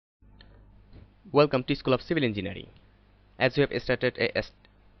Welcome to School of Civil Engineering. As we have started a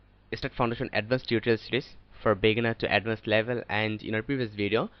STAAD Foundation Advanced Tutorial Series for beginner to advanced level, and in our previous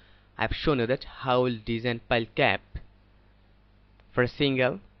video I have shown you that how we'll design pile cap for a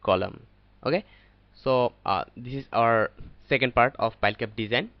single column. Okay, so this is our second part of pile cap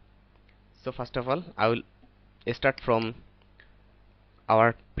design. So first of all, I will start from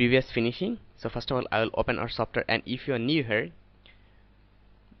our previous finishing. So first of all, I will open our software, and if you are new here,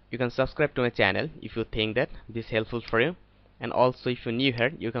 you can subscribe to my channel if you think that this is helpful for you. And also, if you're new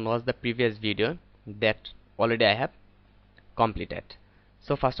here, you can watch the previous video that already I have completed.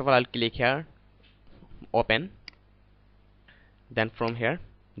 So first of all, I'll click here, open. Then from here,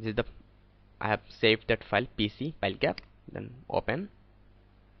 this is the I have saved that file, PC pile cap. Then open.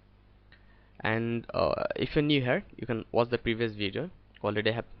 And if you're new here, you can watch the previous video.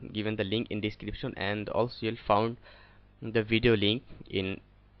 Already I have given the link in description, and also you'll found the video link in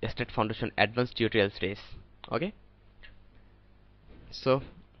STAAD Foundation Advanced Tutorial Series. Okay, so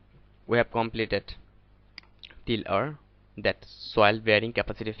we have completed till our that soil bearing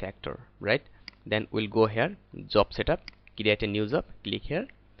capacity factor, right? Then we'll go here, job setup, create a new job, click here.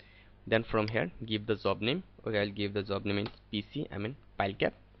 Then from here, give the job name. Okay, I'll give the job name in PC, pile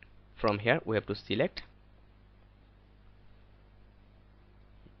cap. From here we have to select.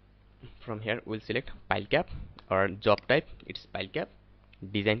 From here we'll select pile cap, or job type, it's pile cap.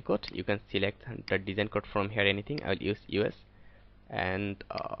 Design code, you can select the design code from here, anything. I will use US, and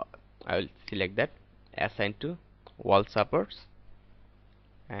I will select that. Assign to wall supports,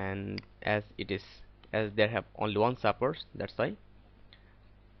 and as there have only one supports, that's why.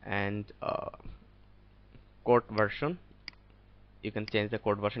 And code version, you can change the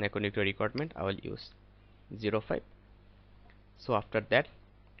code version according to your requirement. I will use 05. So after that,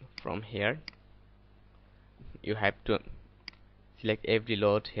 from here you have to select every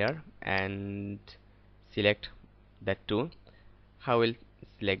load here and select that 2. How will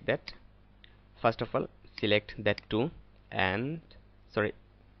select that? First of all, select that 2, and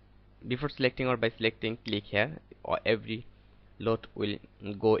before selecting or by selecting, click here, or every load will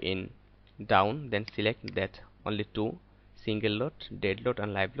go in down. Then select that only 2, single load, dead load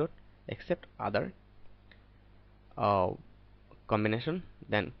and live load, except other combination.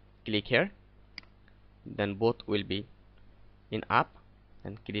 Then click here, then both will be in up,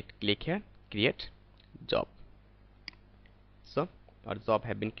 and click here, create job. So our job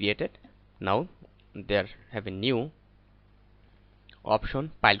have been created. Now there have a new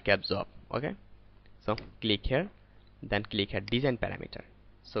option, pile cap job. Okay, so click here, then click here design parameter.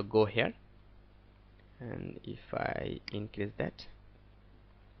 So go here, and if I increase that,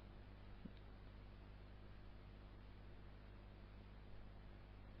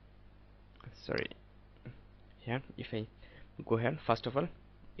 here, if I go here, first of all,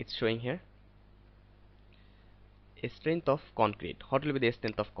 it's showing here a strength of concrete. What will be the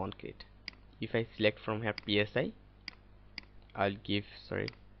strength of concrete? If I select from here PSI, I'll give,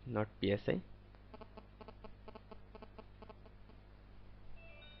 not PSI,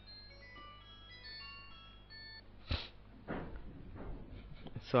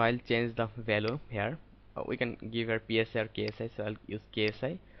 so I'll change the value here. We can give her PSI or KSI, so I'll use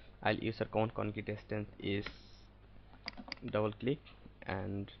KSI. I'll use our concrete strength is, double click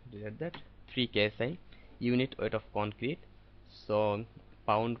and delete that, 3 KSI. Unit weight of concrete, so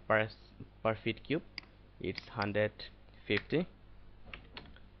pound per feet cube, it's 150.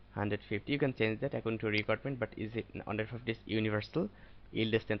 You can change that according to requirement, but is it 150 is universal.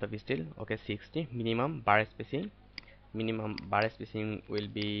 Yield strength of steel, okay, 60. Minimum bar spacing will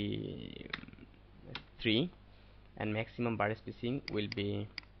be 3, and maximum bar spacing will be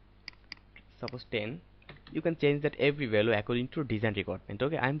suppose 10. You can change that every value according to design requirement.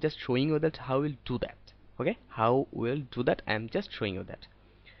 Okay, I'm just showing you that how we'll do that. Okay, how we'll do that, I'm just showing you that.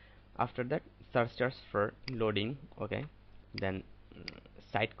 After that, search for loading. Okay, then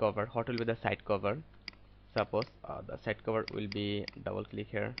side cover, what will be the side cover? Suppose the side cover will be, double click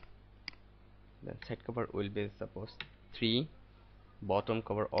here, then side cover will be suppose 3. Bottom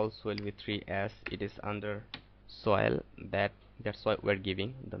cover also will be 3, as it is under soil. That's why we're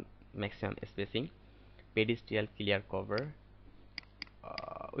giving the maximum spacing. Pedestal clear cover,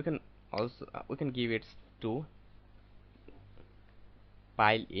 we can also we can give it to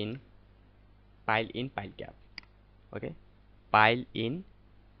pile in pile cap. Okay, pile in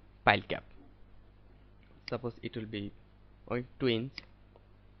pile cap, suppose it will be 2 inch.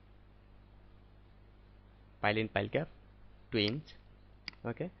 Pile in pile cap 2 inch.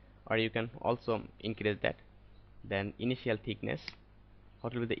 Okay, or you can also increase that. Then initial thickness,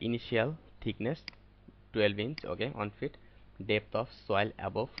 what will be the initial thickness? 12 inch. Okay, 1 feet. Depth of soil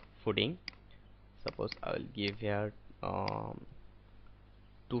above footing Suppose I will give here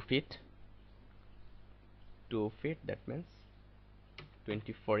 2 feet, 2 feet, that means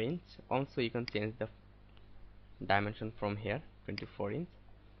 24 inch. Also you can change the dimension from here, 24 inch.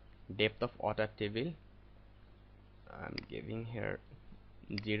 Depth of water table, I'm giving here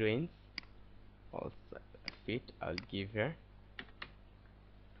 0 inch. Also feet, I'll give here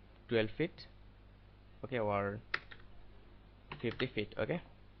 12 feet, okay, or 50 feet, okay.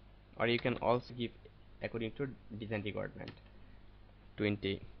 Or you can also give according to design requirement.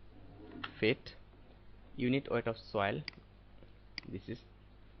 20 feet. Unit weight of soil, this is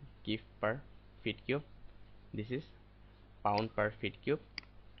give per feet cube, this is pound per feet cube.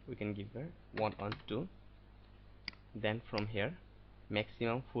 We can give here 1 on 2. Then from here,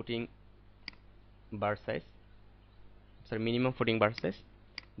 maximum footing bar size, sorry, minimum footing bar size.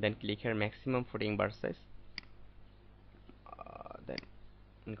 Then click here maximum footing bar size, then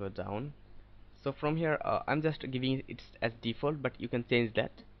go down. So from here I'm just giving it as default, but you can change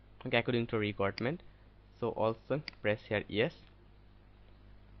that, okay, according to requirement. So also press here yes.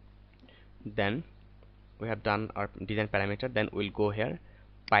 Then we have done our design parameter. Then we'll go here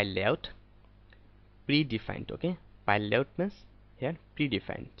pile layout, predefined, okay. Pile layout means here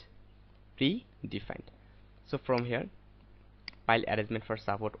predefined. So from here, pile arrangement for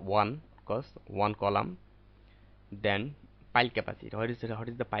support 1, cause 1 column. Then pile capacity, what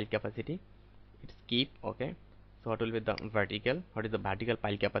is the pile capacity? It's keep, okay. So what will be the vertical, what is the vertical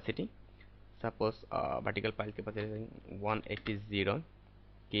pile capacity? Suppose vertical pile capacity is 180,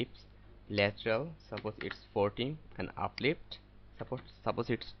 keeps. Lateral, suppose it's 14, and uplift, suppose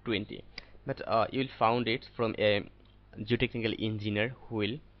it's 20. But you'll found it from a geotechnical engineer who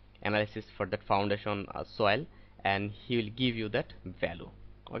will analysis for that foundation soil, and he will give you that value,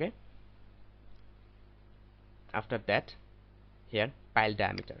 okay. After that, here pile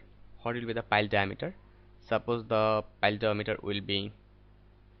diameter, what will be the pile diameter? Suppose the pile diameter will be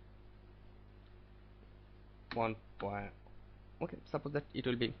 1 point, okay, suppose that it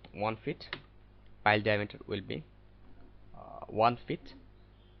will be 1 feet. Pile diameter will be 1 feet,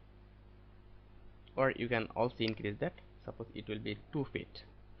 or you can also increase that. Suppose it will be 2 feet,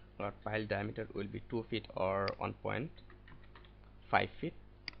 or pile diameter will be 2 feet or 1.5 feet.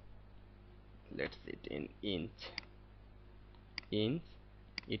 Let's see it in inch.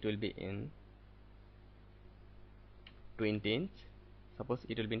 It will be in 20 inch. Suppose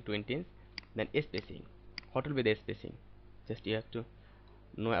it will be in 20 inch. Then spacing, what will be the spacing? Just you have to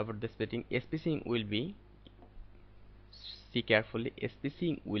know about the spacing. Spacing will be, see carefully,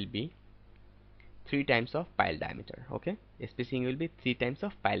 spacing will be 3 times of pile diameter, okay. Spacing will be 3 times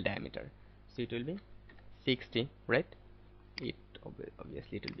of pile diameter, so it will be 60, right? It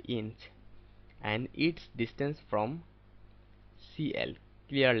obviously it will be inch. And its distance from CL,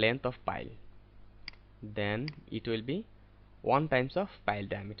 clear length of pile, then it will be 1 times of pile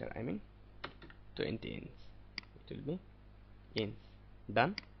diameter, I mean 20 inch. It will be inch.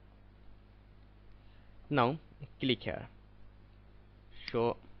 Done. Now click here,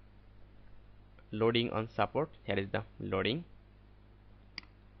 show loading on support. Here is the loading,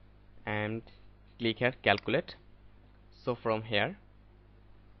 and click here calculate. So from here,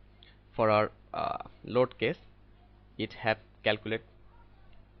 for our load case, it have calculate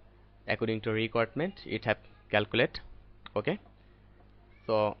according to requirement, it have calculate, okay.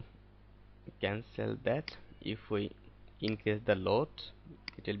 So cancel that. If we increase the load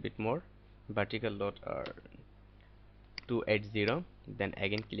a little bit more, vertical load are 280, then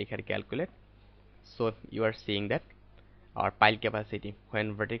again click here calculate. So you are seeing that our pile capacity,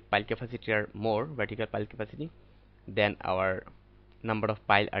 when vertical pile capacity are more, vertical pile capacity, then our number of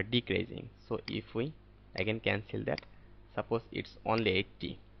pile are decreasing. So if we again cancel that, suppose it's only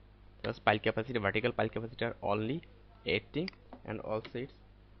 80, because pile capacity, vertical pile capacity are only 80, and also it's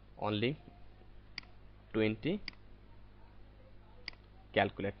only 20.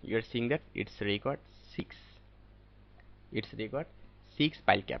 Calculate, you are seeing that it's required 6, it's required 6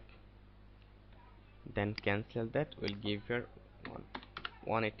 pile cap. Then cancel that, we'll give here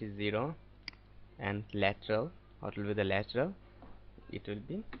 180, and lateral, what will be the lateral? It will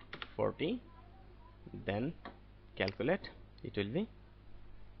be 40. Then calculate, it will be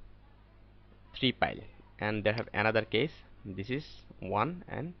 3 pile. And they have another case, this is 1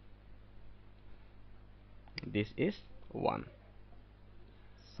 and this is 1.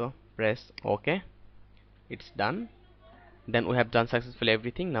 So press OK, it's done. Then we have done successfully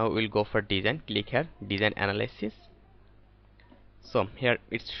everything. Now we'll go for design. Click here, design analysis. So here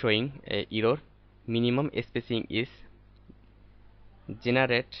it's showing a error, minimum spacing is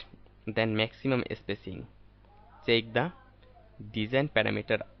generate, then maximum spacing, check the design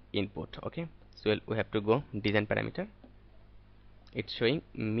parameter input, okay. So we have to go design parameter. It's showing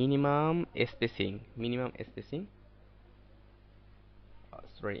minimum spacing.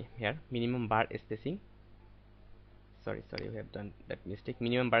 Sorry, here minimum bar spacing. Sorry, we have done that mistake.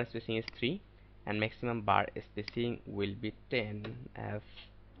 Minimum bar spacing is 3 and maximum bar spacing will be 10. I have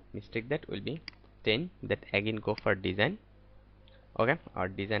mistake, that will be 10. That again go for design. Okay, our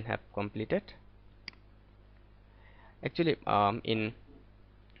design have completed. Actually in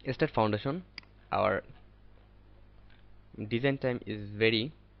STAAD foundation our design time is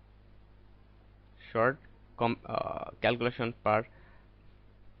very short. Calculation per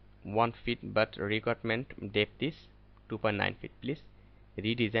 1 feet, but requirement depth is 2.9 feet. Please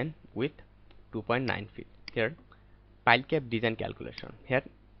redesign with 2.9 feet. Here pile cap design calculation. Here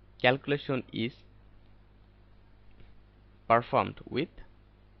calculation is performed with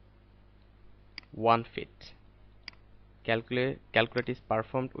 1 feet. Calculate is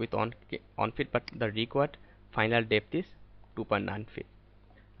performed with 1 feet, but the required final depth is 2.9 feet.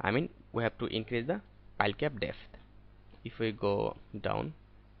 I mean we have to increase the pile cap depth. If we go down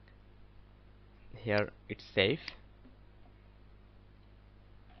here, it's safe.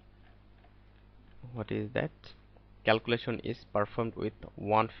 What is that? Calculation is performed with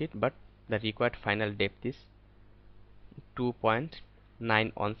 1 feet, but the required final depth is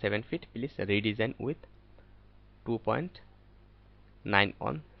 2.917 feet. Please redesign with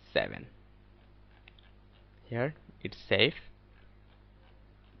 2.917. Here it's safe.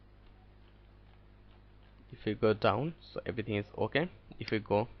 If we go down, so everything is okay. If we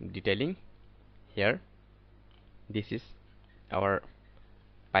go detailing, here this is our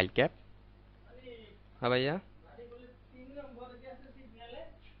pile cap.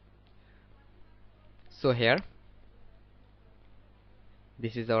 So here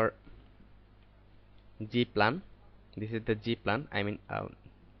this is our G plan. This is the G plan, I mean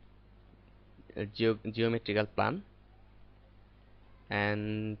geometrical plan,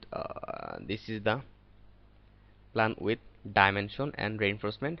 and this is the plan with dimension and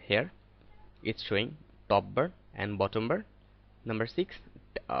reinforcement. Here it's showing top bar and bottom bar. Number 6,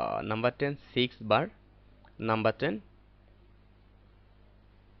 number 10 6 bar, number 10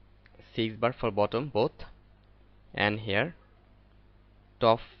 6 bar for bottom both, and here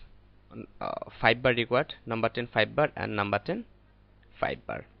top 5 bar required, number 10 5 bar and number 10 5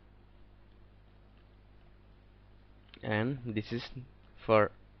 bar. And this is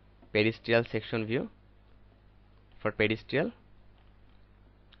for pedestal section view. For pedestal,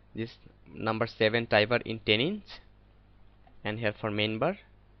 this number 7 tie bar in 10 inch, and here for main bar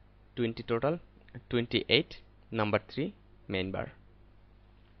 20 total 28, number 3 main bar.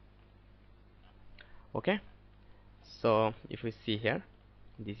 Okay, so if we see here,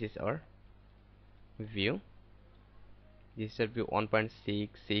 this is our view. This is our view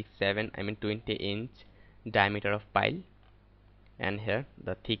 1.667, I mean 20 inch diameter of pile, and here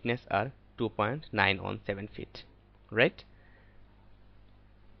the thickness are 2.917 feet, right?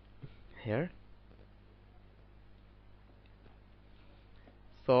 Here,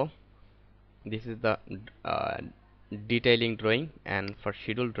 so this is the detailing drawing. And for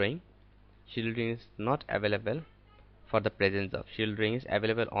schedule drawing is not available for the present job. Schedule drawing is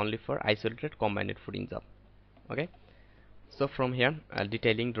available only for isolated combined footing job. Okay, so from here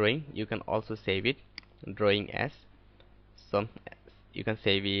detailing drawing, you can also save it drawing as. So you can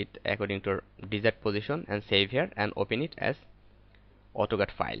save it according to desired position and save here and open it as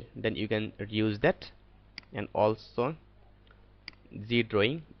AutoCAD file. Then you can use that. And also Z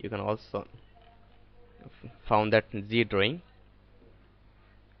drawing, you can also found that Z drawing,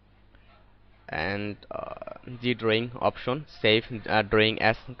 and G drawing option save drawing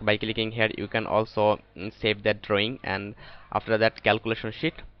as. By clicking here you can also save that drawing, and after that calculation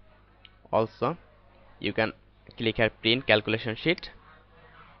sheet also you can click here print calculation sheet,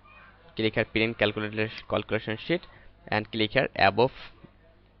 click here print calculation sheet, and click here above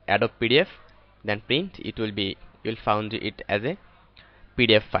Adobe PDF, then print. It will be, you'll found it as a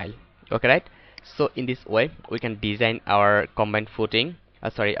PDF file. Okay, right? So in this way we can design our combined footing,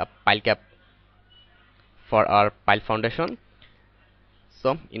 a pile cap for our pile foundation.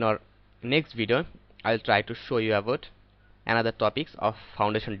 So in our next video I'll try to show you about another topics of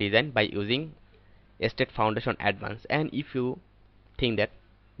foundation design by using STAAD Foundation Advanced. And if you think that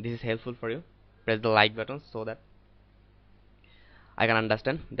this is helpful for you, press the like button so that I can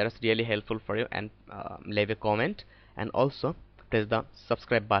understand that is really helpful for you, and leave a comment, and also press the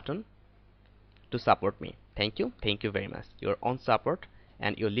subscribe button to support me. Thank you very much. Your own support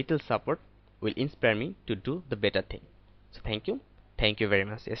and your little support will inspire me to do the better thing. So thank you very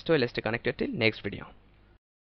much. Stay connected till next video.